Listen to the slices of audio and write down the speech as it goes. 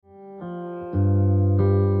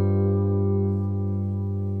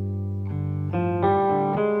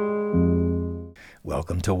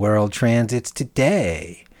Welcome to World Transits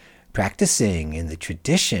Today, practicing in the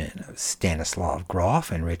tradition of Stanislav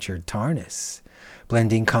Grof and Richard Tarnas,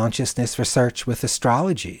 blending consciousness research with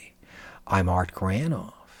astrology. I'm Art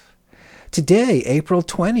Granoff. Today, April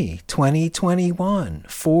 20, 2021,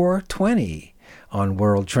 4:20 on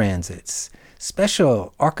World Transits,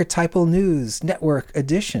 special Archetypal News Network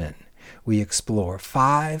edition. We explore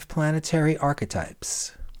 5 planetary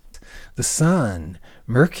archetypes: the Sun,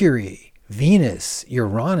 Mercury, Venus,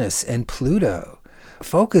 Uranus, and Pluto,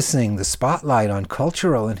 focusing the spotlight on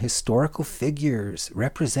cultural and historical figures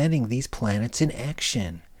representing these planets in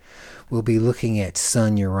action. We'll be looking at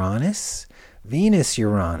Sun-Uranus,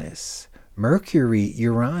 Venus-Uranus,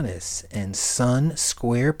 Mercury-Uranus, and Sun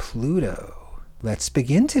square Pluto. Let's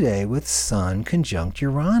begin today with Sun conjunct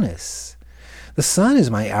Uranus. The Sun is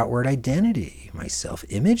my outward identity, my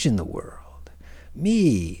self-image in the world.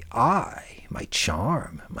 Me, I, my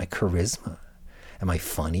charm, my charisma. Am I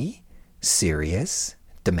funny, serious,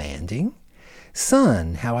 demanding?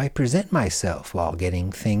 Sun, how I present myself while getting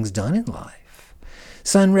things done in life.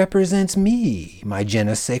 Sun represents me, my je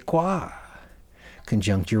ne sais quoi.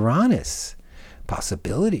 Conjunct Uranus,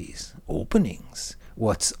 possibilities, openings,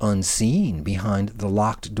 what's unseen behind the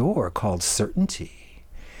locked door called certainty.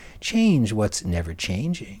 Change what's never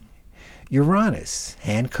changing. Uranus,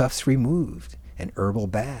 handcuffs removed, an herbal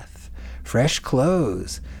bath, fresh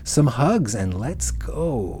clothes, some hugs, and let's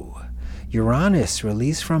go. Uranus,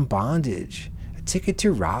 release from bondage, a ticket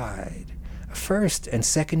to ride, a first and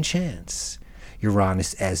second chance.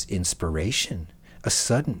 Uranus as inspiration, a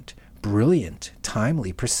sudden, brilliant,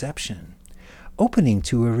 timely perception, opening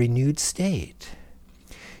to a renewed state.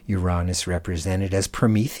 Uranus represented as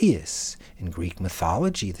Prometheus, in Greek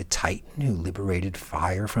mythology, the Titan who liberated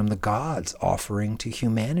fire from the gods, offering to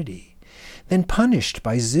humanity, then punished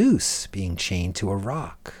by Zeus, being chained to a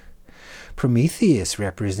rock. Prometheus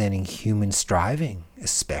representing human striving,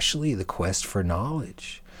 especially the quest for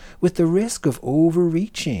knowledge, with the risk of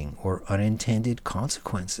overreaching or unintended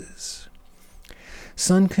consequences.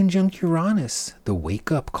 Sun conjunct Uranus, the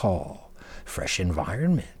wake-up call, fresh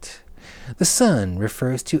environment. The Sun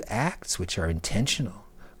refers to acts which are intentional,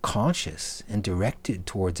 conscious, and directed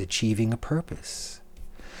towards achieving a purpose.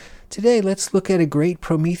 Today, let's look at a great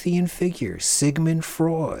Promethean figure, Sigmund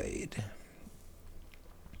Freud.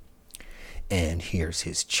 And here's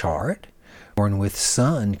his chart. Born with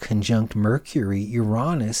Sun conjunct Mercury,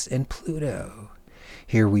 Uranus, and Pluto.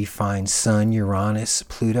 Here we find Sun, Uranus,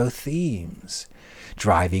 Pluto themes,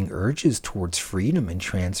 driving urges towards freedom and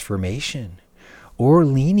transformation, or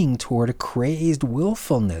leaning toward a crazed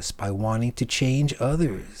willfulness by wanting to change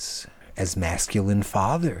others. As masculine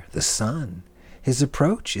father, the Sun, his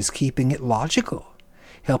approach is keeping it logical,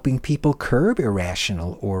 helping people curb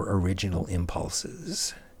irrational or original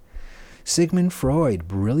impulses. Sigmund Freud,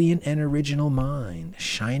 brilliant and original mind,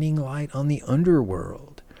 shining light on the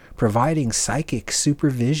underworld, providing psychic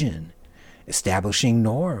supervision, establishing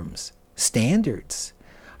norms, standards,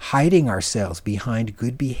 hiding ourselves behind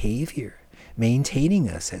good behavior, maintaining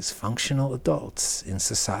us as functional adults in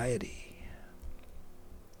society.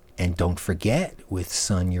 And don't forget, with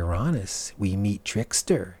Sun Uranus, we meet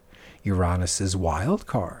Trickster, Uranus's wild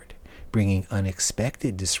card, bringing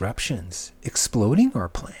unexpected disruptions, exploding our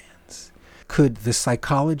plans. Could the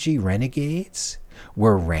psychology renegades,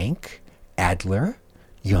 were Rank, Adler,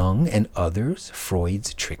 Jung, and others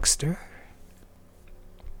Freud's trickster?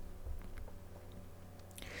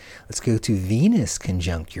 Let's go to Venus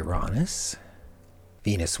conjunct Uranus.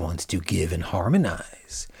 Venus wants to give and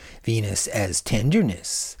harmonize. Venus as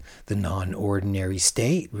tenderness, the non-ordinary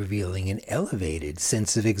state revealing an elevated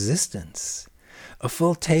sense of existence, a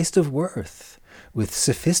full taste of worth with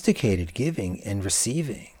sophisticated giving and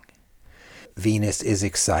receiving. Venus is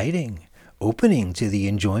exciting, opening to the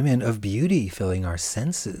enjoyment of beauty filling our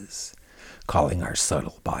senses, calling our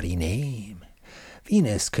subtle body name.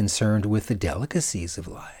 Venus concerned with the delicacies of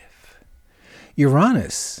life.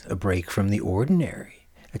 Uranus, a break from the ordinary,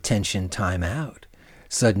 attention time out,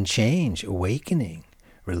 sudden change, awakening,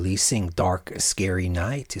 releasing dark, scary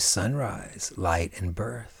night to sunrise, light, and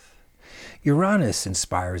birth. Uranus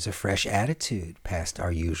inspires a fresh attitude past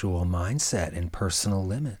our usual mindset and personal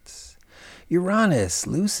limits. Uranus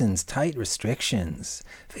loosens tight restrictions,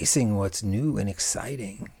 facing what's new and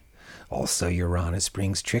exciting. Also, Uranus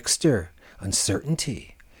brings trickster,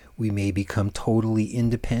 uncertainty. We may become totally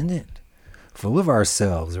independent, full of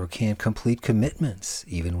ourselves, or can't complete commitments,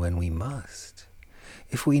 even when we must.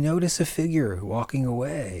 If we notice a figure walking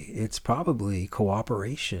away, it's probably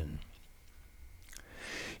cooperation.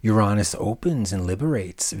 Uranus opens and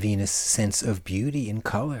liberates Venus' sense of beauty and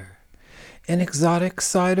color. An exotic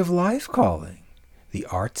side of life calling, the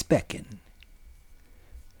arts beckon.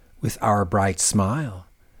 With our bright smile,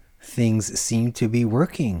 things seem to be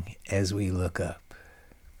working as we look up.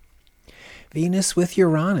 Venus with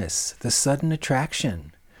Uranus, the sudden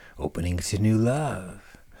attraction, opening to new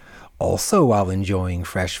love. Also, while enjoying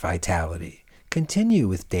fresh vitality, continue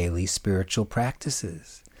with daily spiritual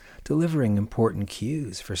practices, delivering important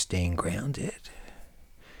cues for staying grounded.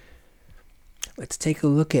 Let's take a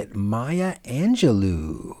look at Maya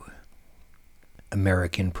Angelou,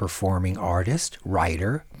 American performing artist,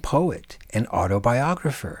 writer, poet, and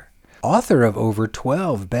autobiographer. Author of over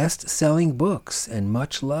 12 best-selling books and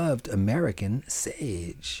much-loved American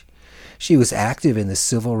sage. She was active in the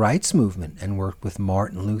civil rights movement and worked with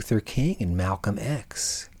Martin Luther King and Malcolm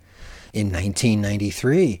X. In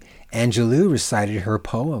 1993, Angelou recited her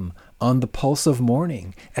poem, On the Pulse of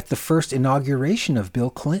Morning, at the first inauguration of Bill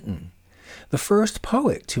Clinton, the first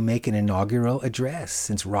poet to make an inaugural address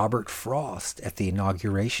since Robert Frost at the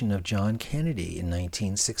inauguration of John Kennedy in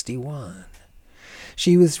 1961.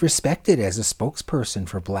 She was respected as a spokesperson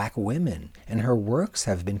for black women, and her works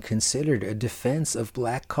have been considered a defense of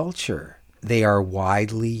black culture. They are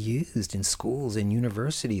widely used in schools and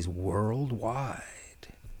universities worldwide.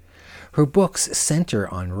 Her books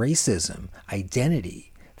center on racism,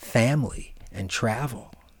 identity, family, and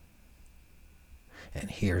travel. And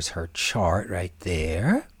here's her chart right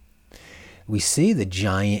there. We see the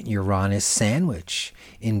giant Uranus sandwich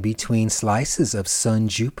in between slices of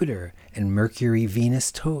Sun-Jupiter and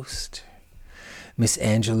Mercury-Venus toast. Miss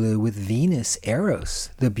Angelou with Venus, Eros,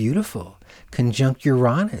 the beautiful, conjunct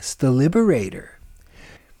Uranus, the liberator,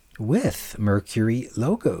 with Mercury,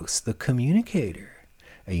 Logos, the communicator,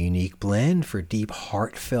 a unique blend for deep,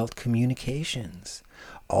 heartfelt communications.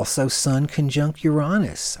 Also Sun conjunct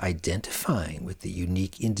Uranus, identifying with the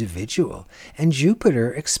unique individual, and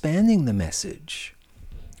Jupiter expanding the message.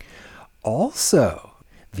 Also,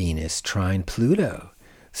 Venus trine Pluto,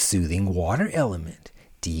 soothing water element,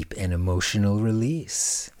 deep and emotional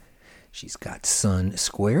release. She's got Sun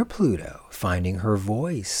square Pluto, finding her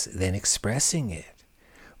voice, then expressing it.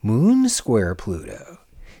 Moon square Pluto,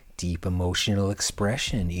 deep emotional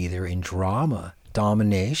expression, either in drama,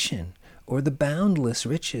 domination, or the boundless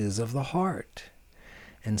riches of the heart.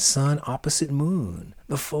 And Sun opposite Moon,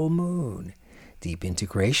 the full moon, deep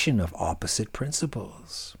integration of opposite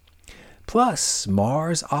principles. Plus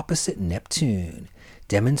Mars opposite Neptune,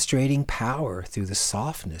 demonstrating power through the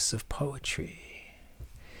softness of poetry.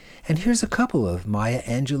 And here's a couple of Maya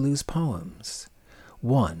Angelou's poems.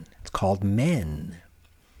 One, it's called Men.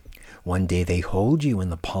 One day they hold you in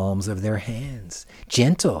the palms of their hands,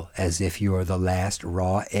 gentle as if you are the last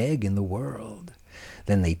raw egg in the world.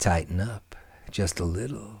 Then they tighten up, just a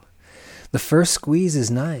little. The first squeeze is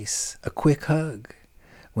nice, a quick hug.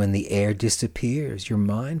 When the air disappears, your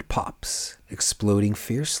mind pops, exploding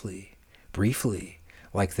fiercely, briefly,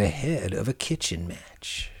 like the head of a kitchen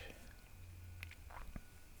match.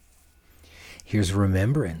 Here's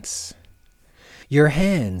Remembrance. Your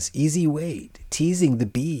hands, easy weight, teasing the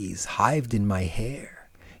bees hived in my hair,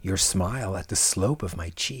 your smile at the slope of my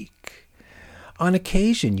cheek. On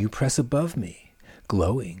occasion you press above me,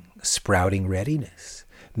 glowing, sprouting readiness.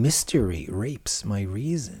 Mystery rapes my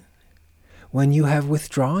reason. When you have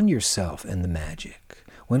withdrawn yourself and the magic,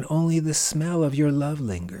 when only the smell of your love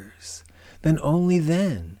lingers, then only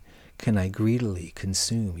then can I greedily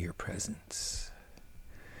consume your presence.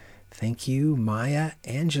 Thank you, Maya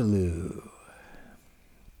Angelou.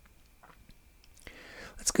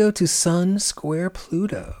 Let's go to Sun square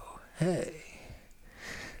Pluto. Hey.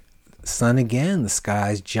 Sun again, the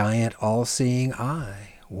sky's giant all-seeing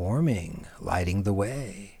eye, warming, lighting the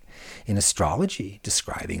way. In astrology,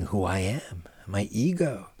 describing who I am, my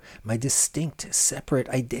ego, my distinct, separate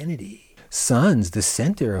identity. Sun's the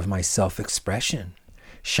center of my self-expression,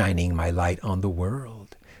 shining my light on the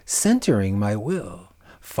world, centering my will,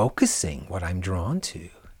 focusing what I'm drawn to.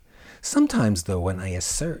 Sometimes, though, when I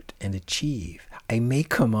assert and achieve, I may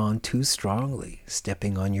come on too strongly,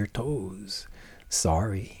 stepping on your toes.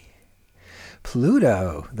 Sorry.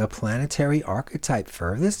 Pluto, the planetary archetype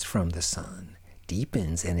furthest from the sun,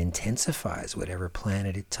 deepens and intensifies whatever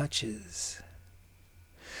planet it touches.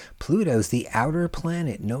 Pluto's the outer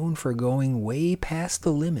planet known for going way past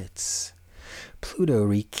the limits. Pluto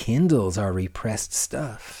rekindles our repressed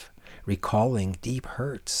stuff, recalling deep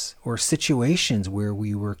hurts or situations where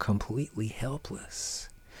we were completely helpless.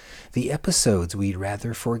 The episodes we'd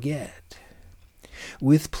rather forget.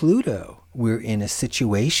 With Pluto, we're in a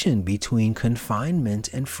situation between confinement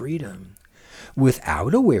and freedom.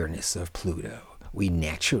 Without awareness of Pluto, we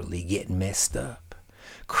naturally get messed up,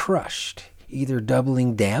 crushed, either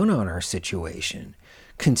doubling down on our situation,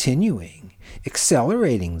 continuing,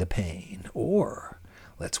 accelerating the pain, or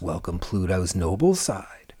let's welcome Pluto's noble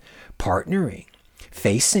side, partnering,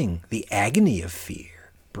 facing the agony of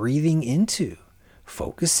fear, breathing into,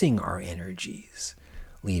 focusing our energies,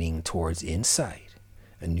 leading towards insight,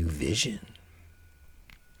 a new vision.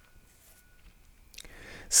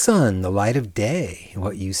 Sun, the light of day.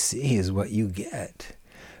 What you see is what you get.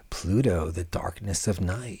 Pluto, the darkness of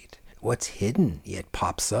night. What's hidden yet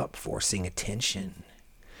pops up, forcing attention.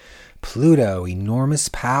 Pluto, enormous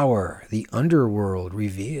power, the underworld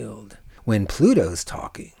revealed. When Pluto's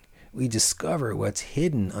talking, we discover what's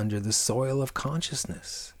hidden under the soil of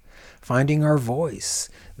consciousness, finding our voice,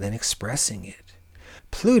 then expressing it.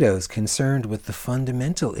 Pluto's concerned with the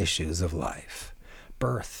fundamental issues of life,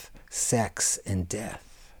 birth, sex, and death.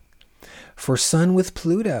 For Sun with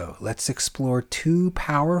Pluto, let's explore two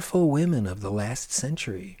powerful women of the last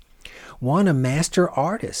century. One a master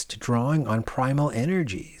artist drawing on primal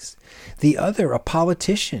energies. The other a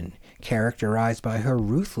politician characterized by her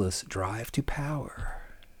ruthless drive to power.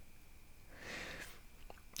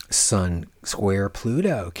 Sun square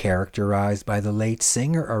Pluto characterized by the late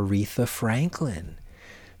singer Aretha Franklin.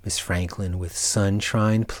 Miss Franklin with Sun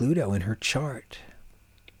trine Pluto in her chart.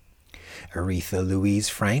 Aretha Louise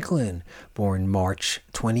Franklin, born March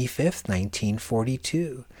 25,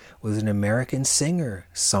 1942, was an American singer,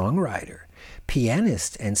 songwriter,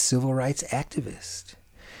 pianist, and civil rights activist.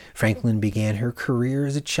 Franklin began her career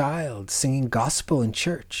as a child, singing gospel in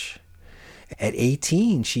church. At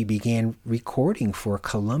 18, she began recording for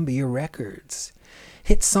Columbia Records.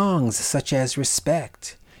 Hit songs such as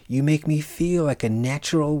Respect, You Make Me Feel Like a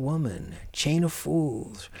Natural Woman, Chain of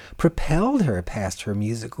Fools, propelled her past her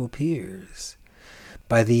musical peers.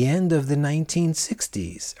 By the end of the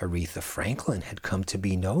 1960s, Aretha Franklin had come to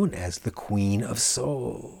be known as the Queen of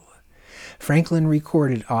Soul. Franklin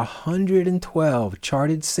recorded 112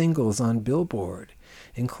 charted singles on Billboard,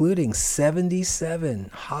 including 77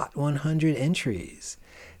 Hot 100 entries,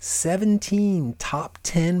 17 top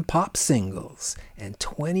 10 pop singles, and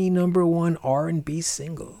 20 number one R&B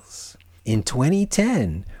singles. In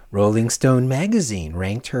 2010, Rolling Stone magazine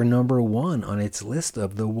ranked her number one on its list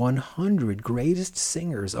of the 100 greatest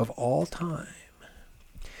singers of all time.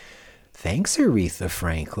 Thanks, Aretha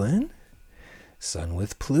Franklin. Sun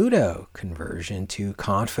with Pluto, conversion to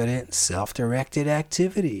confident, self-directed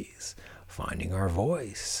activities, finding our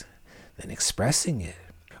voice, then expressing it.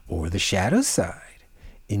 Or the shadow side,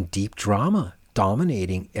 in deep drama,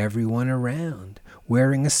 dominating everyone around,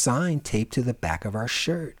 wearing a sign taped to the back of our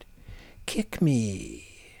shirt. Kick me.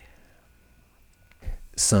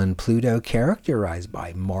 Sun Pluto characterized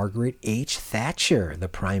by Margaret H. Thatcher, the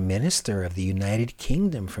Prime Minister of the United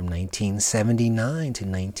Kingdom from 1979 to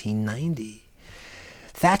 1990.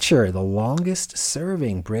 Thatcher, the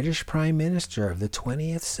longest-serving British Prime Minister of the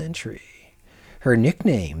 20th century. Her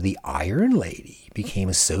nickname, the Iron Lady, became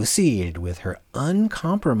associated with her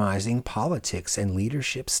uncompromising politics and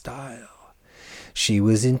leadership style. She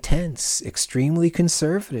was intense, extremely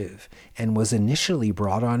conservative, and was initially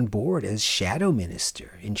brought on board as shadow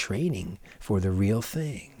minister in training for the real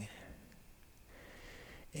thing.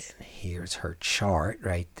 And here's her chart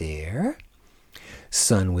right there.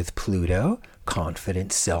 Sun with Pluto,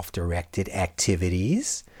 confident, self-directed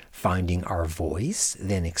activities, finding our voice,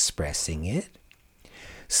 then expressing it.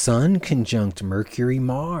 Sun conjunct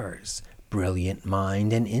Mercury-Mars, brilliant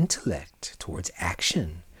mind and intellect towards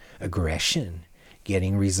action, aggression,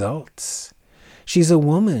 getting results. She's a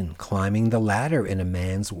woman climbing the ladder in a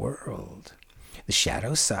man's world. The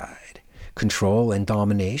shadow side, control and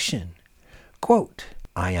domination. Quote,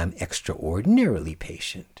 I am extraordinarily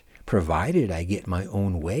patient, provided I get my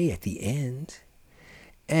own way at the end.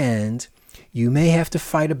 And you may have to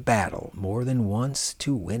fight a battle more than once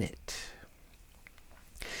to win it.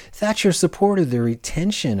 Thatcher supported the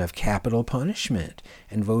retention of capital punishment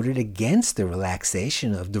and voted against the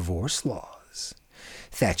relaxation of divorce laws.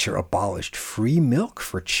 Thatcher abolished free milk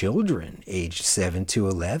for children aged 7 to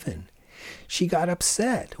 11. She got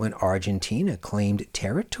upset when Argentina claimed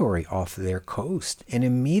territory off their coast and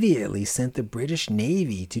immediately sent the British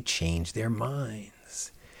Navy to change their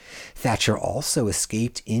minds. Thatcher also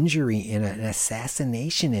escaped injury in an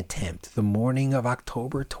assassination attempt the morning of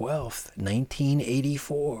October 12,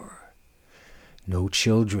 1984. No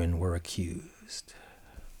children were accused.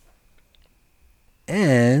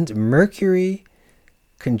 And Mercury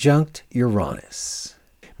conjunct Uranus.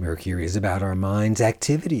 Mercury is about our mind's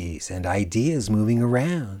activities and ideas moving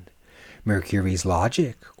around. Mercury's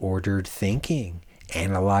logic, ordered thinking,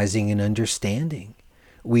 analyzing and understanding.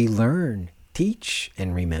 We learn, teach,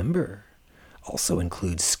 and remember. Also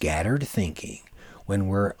includes scattered thinking, when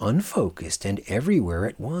we're unfocused and everywhere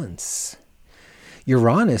at once.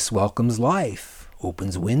 Uranus welcomes life,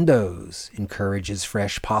 opens windows, encourages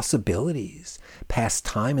fresh possibilities, past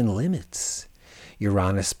time and limits.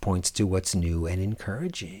 Uranus points to what's new and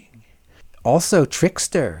encouraging. Also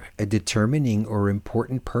trickster, a determining or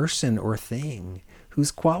important person or thing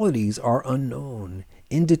whose qualities are unknown,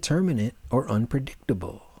 indeterminate, or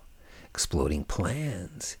unpredictable. Exploding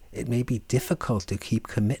plans. It may be difficult to keep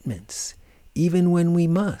commitments, even when we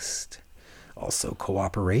must. Also,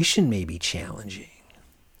 cooperation may be challenging.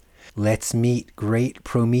 Let's meet great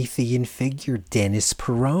Promethean figure Dennis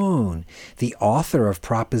Peron, the author of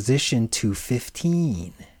Proposition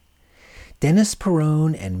 215. Dennis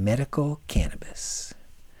Peron and medical cannabis.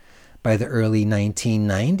 By the early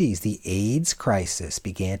 1990s, the AIDS crisis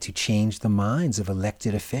began to change the minds of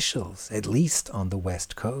elected officials, at least on the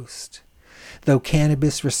West Coast. Though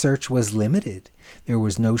cannabis research was limited, there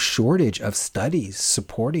was no shortage of studies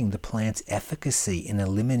supporting the plant's efficacy in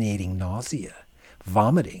eliminating nausea,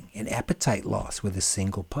 vomiting, and appetite loss with a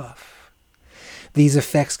single puff. These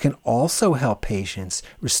effects can also help patients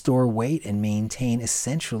restore weight and maintain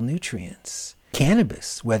essential nutrients.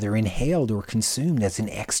 Cannabis, whether inhaled or consumed as an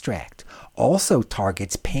extract, also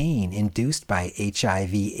targets pain induced by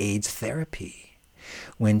HIV/AIDS therapy.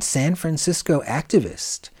 When San Francisco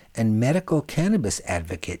activist and medical cannabis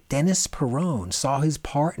advocate Dennis Peron saw his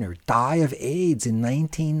partner die of AIDS in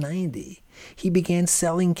 1990, he began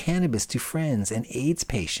selling cannabis to friends and AIDS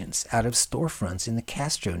patients out of storefronts in the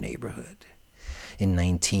Castro neighborhood. In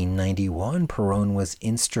 1991, Peron was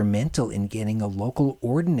instrumental in getting a local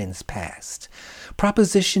ordinance passed,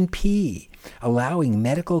 Proposition P, allowing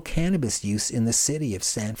medical cannabis use in the city of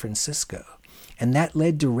San Francisco, and that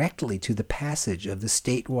led directly to the passage of the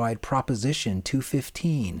statewide Proposition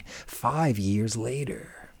 215 5 years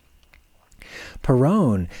later.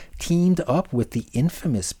 Peron teamed up with the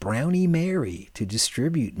infamous Brownie Mary to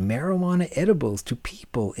distribute marijuana edibles to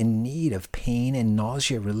people in need of pain and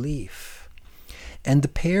nausea relief. And the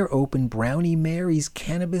pair opened Brownie Mary's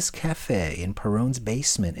Cannabis Cafe in Peron's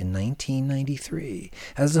basement in 1993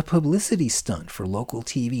 as a publicity stunt for local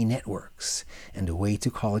TV networks and a way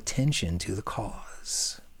to call attention to the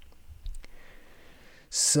cause.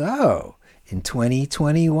 So, in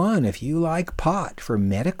 2021, if you like pot for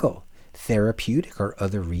medical, therapeutic, or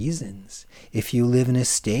other reasons, if you live in a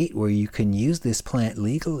state where you can use this plant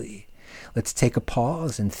legally, let's take a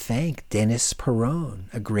pause and thank Dennis Peron,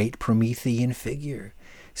 a great Promethean figure,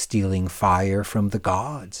 stealing fire from the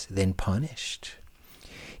gods, then punished.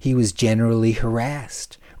 He was generally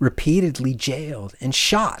harassed, repeatedly jailed, and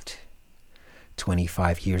shot.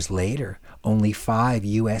 25 years later, only 5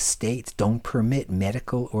 U.S. states don't permit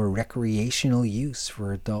medical or recreational use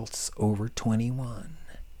for adults over 21.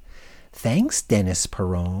 Thanks, Dennis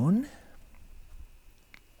Peron.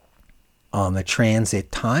 On the transit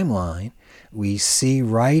timeline, we see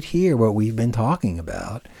right here what we've been talking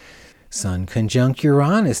about. Sun conjunct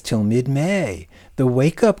Uranus till mid-May, the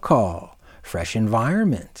wake-up call, fresh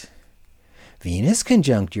environment. Venus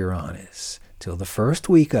conjunct Uranus till the first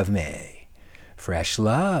week of May, fresh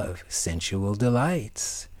love, sensual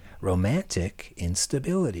delights, romantic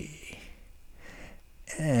instability.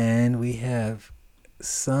 And we have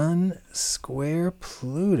Sun square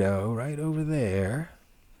Pluto right over there.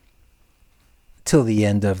 Till the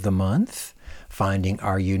end of the month, finding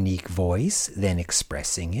our unique voice, then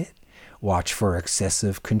expressing it. Watch for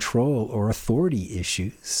excessive control or authority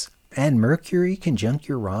issues. And Mercury conjunct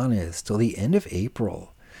Uranus till the end of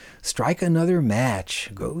April. Strike another match.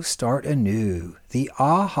 Go start anew. The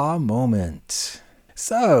aha moment.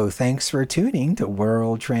 So, thanks for tuning to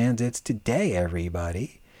World Transits Today,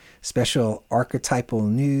 everybody. Special Archetypal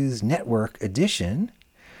News Network edition.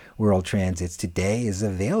 World Transits Today is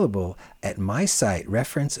available at my site,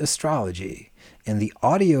 Reference Astrology, and the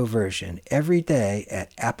audio version every day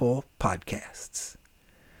at Apple Podcasts.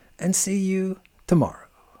 And see you tomorrow.